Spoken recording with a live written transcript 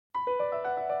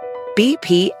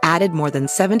BP added more than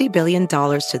 $70 billion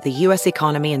to the U.S.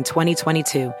 economy in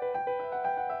 2022.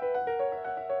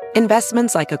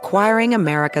 Investments like acquiring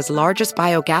America's largest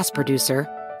biogas producer,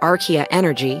 Archaea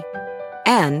Energy,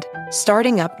 and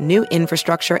starting up new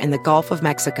infrastructure in the Gulf of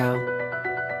Mexico.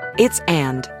 It's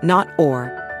and, not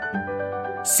or.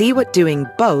 See what doing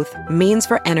both means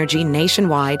for energy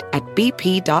nationwide at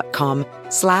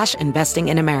bp.com/investing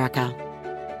in America.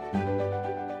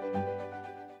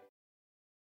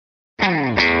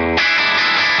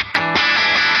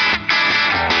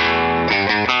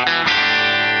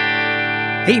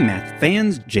 Hey math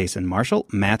fans, Jason Marshall,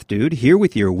 mathdude, here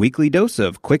with your weekly dose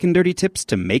of quick and dirty tips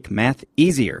to make math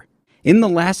easier. In the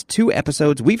last 2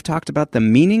 episodes, we've talked about the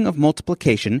meaning of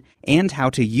multiplication and how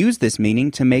to use this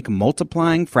meaning to make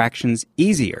multiplying fractions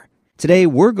easier. Today,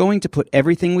 we're going to put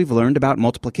everything we've learned about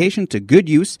multiplication to good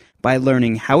use by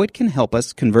learning how it can help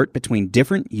us convert between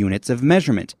different units of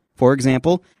measurement. For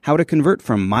example, how to convert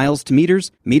from miles to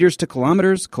meters, meters to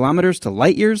kilometers, kilometers to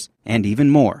light years, and even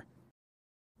more.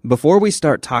 Before we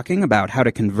start talking about how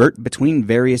to convert between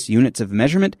various units of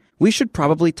measurement, we should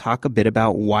probably talk a bit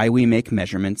about why we make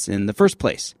measurements in the first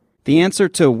place. The answer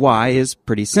to why is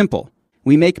pretty simple.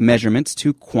 We make measurements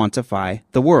to quantify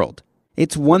the world.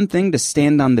 It's one thing to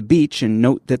stand on the beach and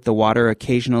note that the water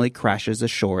occasionally crashes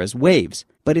ashore as waves,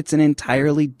 but it's an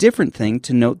entirely different thing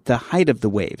to note the height of the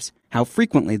waves, how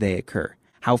frequently they occur,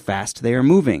 how fast they are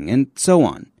moving, and so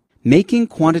on. Making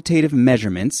quantitative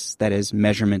measurements, that is,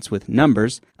 measurements with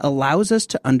numbers, allows us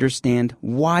to understand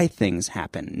why things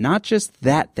happen, not just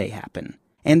that they happen.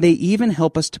 And they even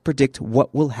help us to predict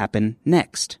what will happen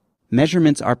next.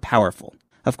 Measurements are powerful.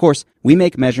 Of course, we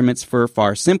make measurements for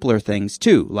far simpler things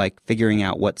too, like figuring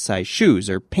out what size shoes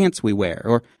or pants we wear,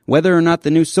 or whether or not the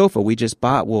new sofa we just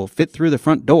bought will fit through the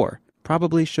front door.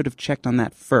 Probably should have checked on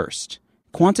that first.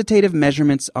 Quantitative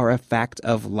measurements are a fact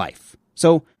of life.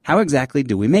 So, how exactly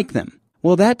do we make them?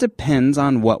 Well, that depends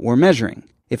on what we're measuring.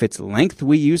 If it's length,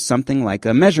 we use something like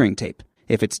a measuring tape.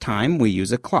 If it's time, we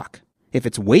use a clock. If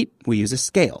it's weight, we use a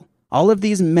scale. All of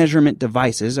these measurement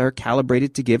devices are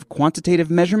calibrated to give quantitative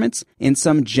measurements in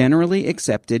some generally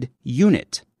accepted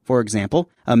unit. For example,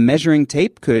 a measuring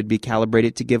tape could be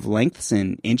calibrated to give lengths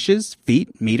in inches,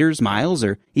 feet, meters, miles,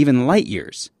 or even light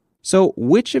years. So,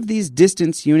 which of these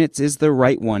distance units is the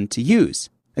right one to use?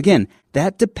 Again,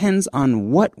 that depends on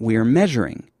what we're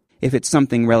measuring. If it's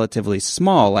something relatively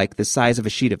small, like the size of a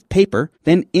sheet of paper,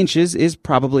 then inches is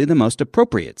probably the most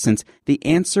appropriate, since the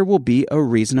answer will be a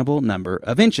reasonable number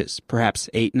of inches, perhaps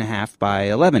 8.5 by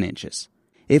 11 inches.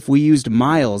 If we used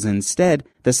miles instead,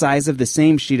 the size of the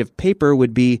same sheet of paper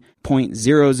would be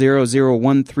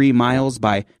 0.00013 miles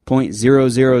by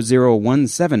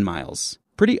 0.00017 miles.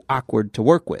 Pretty awkward to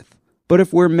work with. But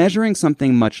if we're measuring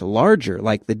something much larger,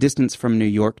 like the distance from New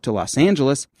York to Los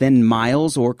Angeles, then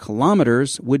miles or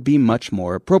kilometers would be much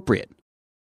more appropriate.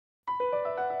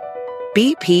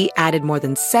 BP added more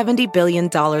than $70 billion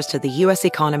to the U.S.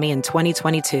 economy in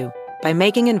 2022 by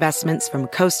making investments from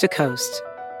coast to coast.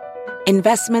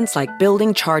 Investments like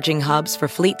building charging hubs for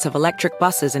fleets of electric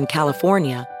buses in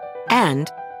California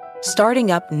and starting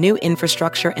up new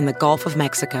infrastructure in the Gulf of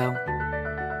Mexico.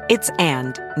 It's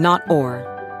and, not or.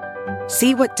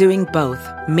 See what doing both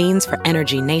means for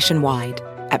energy nationwide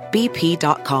at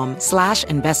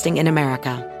bp.com/investing in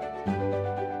America.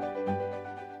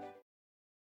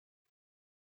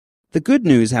 The good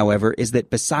news, however, is that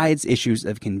besides issues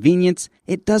of convenience,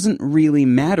 it doesn't really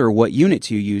matter what units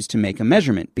you use to make a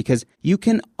measurement because you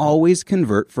can always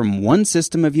convert from one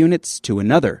system of units to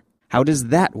another. How does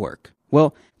that work?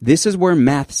 Well, this is where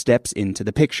math steps into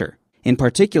the picture. In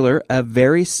particular, a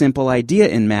very simple idea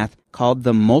in math called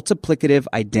the multiplicative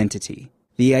identity.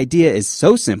 The idea is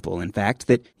so simple, in fact,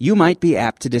 that you might be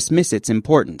apt to dismiss its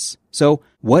importance. So,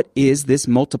 what is this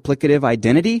multiplicative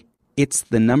identity? It's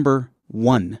the number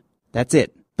 1. That's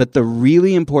it. But the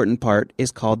really important part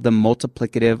is called the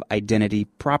multiplicative identity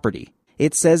property.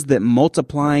 It says that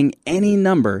multiplying any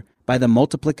number by the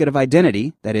multiplicative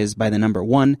identity, that is, by the number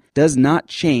 1, does not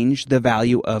change the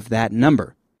value of that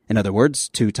number. In other words,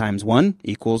 2 times 1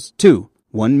 equals 2.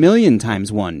 1,000,000 times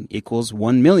 1 equals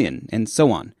 1,000,000, and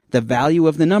so on. The value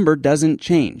of the number doesn't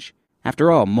change.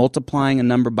 After all, multiplying a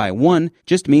number by 1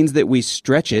 just means that we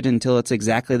stretch it until it's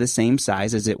exactly the same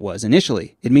size as it was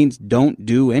initially. It means don't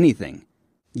do anything.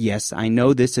 Yes, I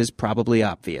know this is probably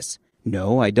obvious.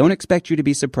 No, I don't expect you to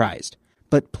be surprised.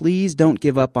 But please don't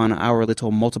give up on our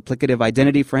little multiplicative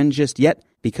identity friend just yet,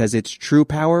 because its true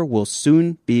power will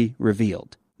soon be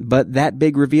revealed. But that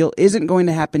big reveal isn't going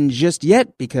to happen just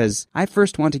yet because I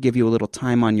first want to give you a little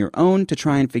time on your own to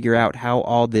try and figure out how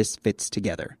all this fits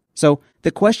together. So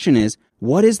the question is,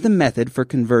 What is the method for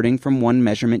converting from one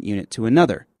measurement unit to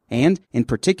another? And, in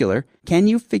particular, can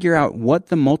you figure out what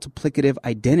the multiplicative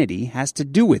identity has to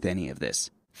do with any of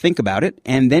this? Think about it,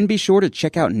 and then be sure to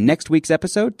check out next week's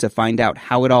episode to find out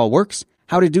how it all works,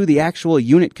 how to do the actual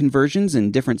unit conversions in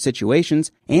different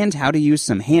situations, and how to use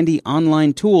some handy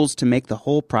online tools to make the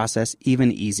whole process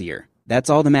even easier. That's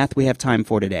all the math we have time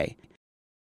for today.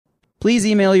 Please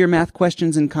email your math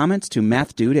questions and comments to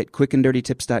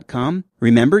mathdude@quickanddirtytips.com.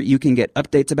 Remember, you can get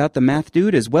updates about the Math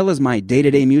Dude as well as my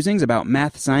day-to-day musings about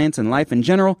math, science, and life in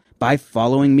general by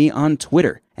following me on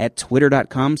Twitter at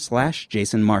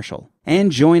twitter.com/jasonmarshall.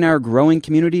 And join our growing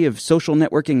community of social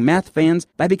networking math fans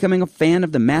by becoming a fan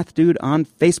of the Math Dude on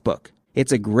Facebook.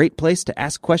 It's a great place to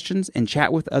ask questions and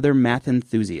chat with other math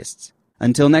enthusiasts.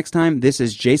 Until next time, this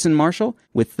is Jason Marshall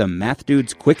with the Math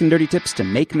Dude's quick and dirty tips to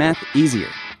make math easier.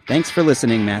 Thanks for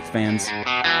listening, math fans.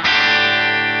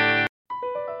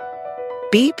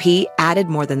 BP added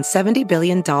more than $70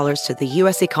 billion to the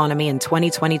U.S. economy in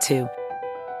 2022.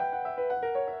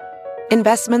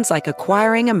 Investments like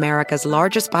acquiring America's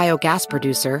largest biogas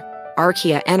producer,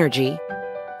 Archaea Energy,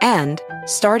 and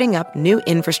starting up new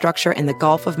infrastructure in the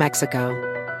Gulf of Mexico.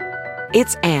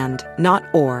 It's and, not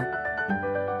or.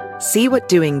 See what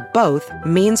doing both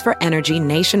means for energy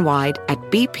nationwide at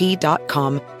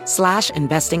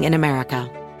bp.com/investing in America.